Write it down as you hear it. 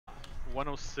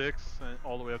106 and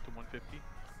all the way up to 150.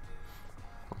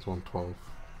 That's 112.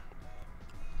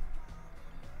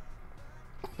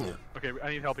 Yeah. Okay, I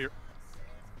need help here.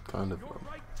 Kind of a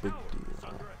big deal.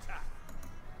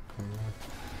 Okay.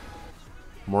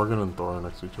 Morgan and Thor are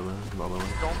next to each other. Another one.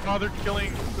 Don't bother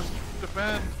killing. Just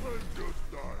defend.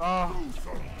 Oh.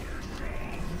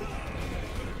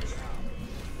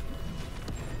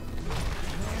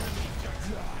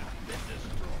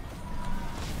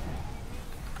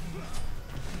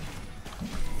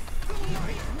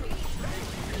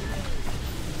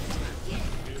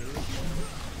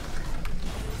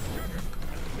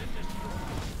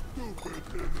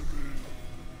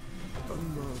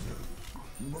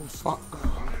 Fuck.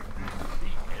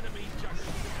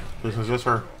 This is just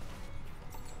her.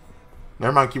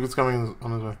 Never mind, Cupid's coming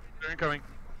on his way. They're incoming.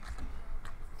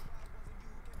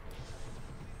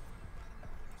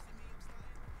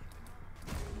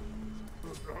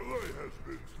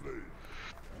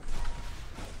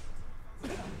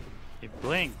 He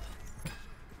blinked.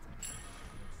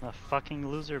 The fucking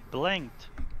loser blinked.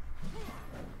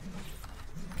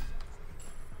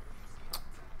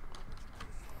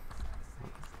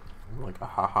 Like a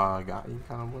haha, I got you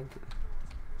kind of blinker.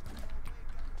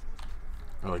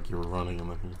 Or like you were running and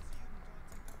then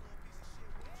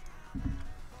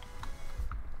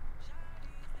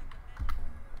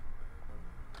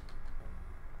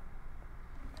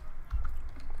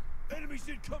he... Enemies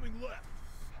incoming left.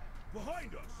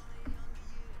 Behind us.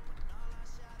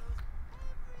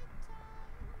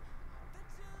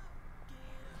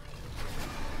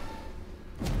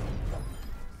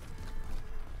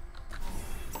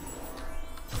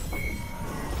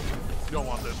 You don't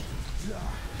want this.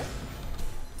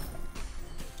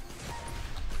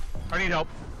 I need help.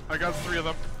 I got 3 of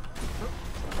them.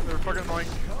 They're fucking annoying.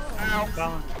 Ow.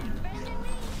 Coming.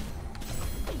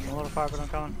 A little far, but I'm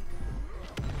coming.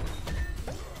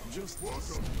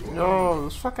 Yo,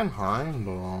 this fucking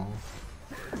Heimdall.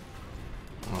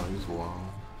 Oh, he's low.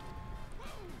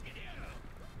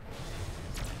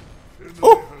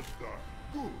 Oh!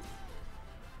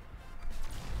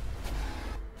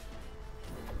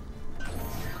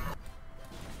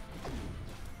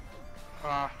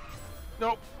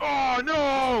 Nope. Oh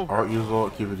no! Art use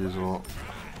ult, Cupid use ult.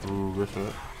 Ooh, good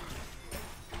shit.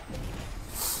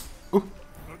 Ooh,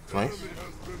 nice.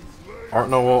 Art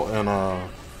no ult and Oh,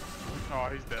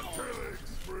 he's dead.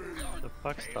 The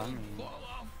fuck stunned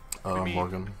me?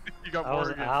 Morgan. You got I was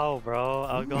Morgan. out, bro.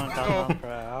 I was going down for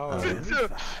hours.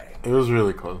 It was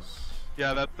really close.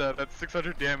 Yeah, that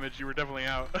 600 damage, you were definitely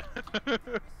out.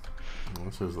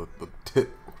 This is the tip.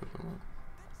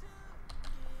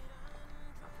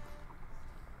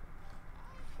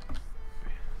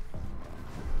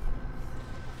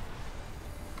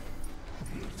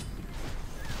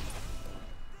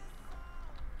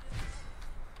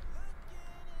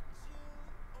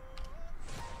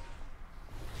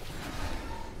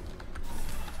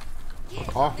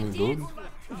 Fuck off me, dude.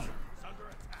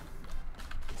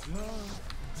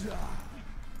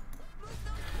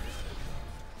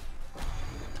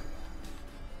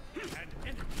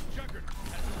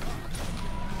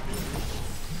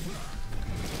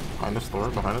 Behind us, Thor.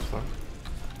 Behind us, Thor.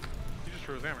 He just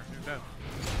threw his hammer. He's dead.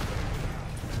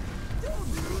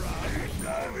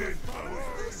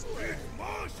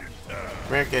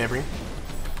 Come here, Gabriel.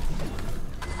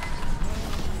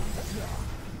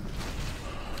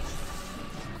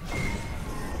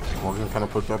 Morgan kind of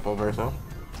pushed up over herself.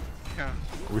 Yeah.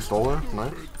 We stole her.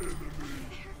 Nice.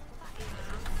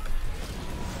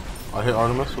 I hit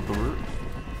Artemis with the root.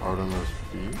 Artemis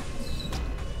beats.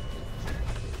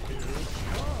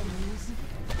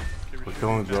 We're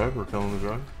killing the jug. We're killing the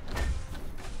jug.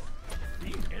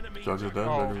 Jug is dead.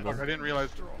 Oh, Jug is fuck, I dead. didn't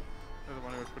realize they're the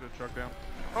one who put a truck down.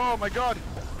 Oh my god!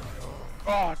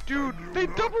 Oh, dude, they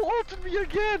double ulted me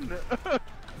again!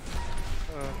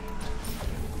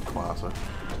 Classic.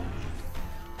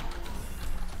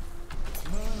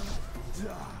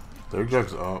 Their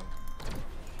jug's up.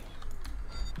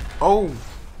 Oh!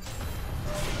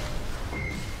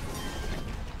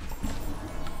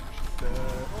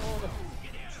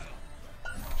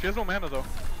 She has no mana though.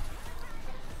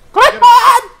 Come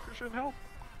on! Christian, help!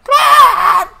 Come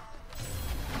on!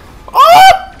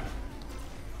 Oh!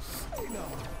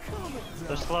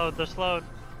 They're slowed, they're slowed.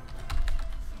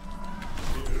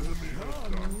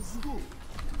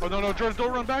 Oh no, no, Jordan,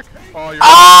 don't run back! Oh, you're.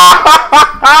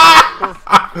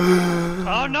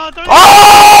 Oh no, they're Oh!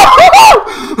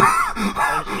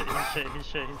 Oh shit, he's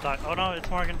shit, he's died. Oh no, it's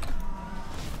Morgan.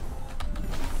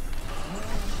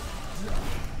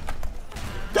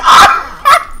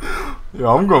 Yeah,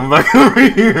 I'm going back over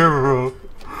here, bro.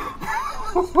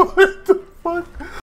 What the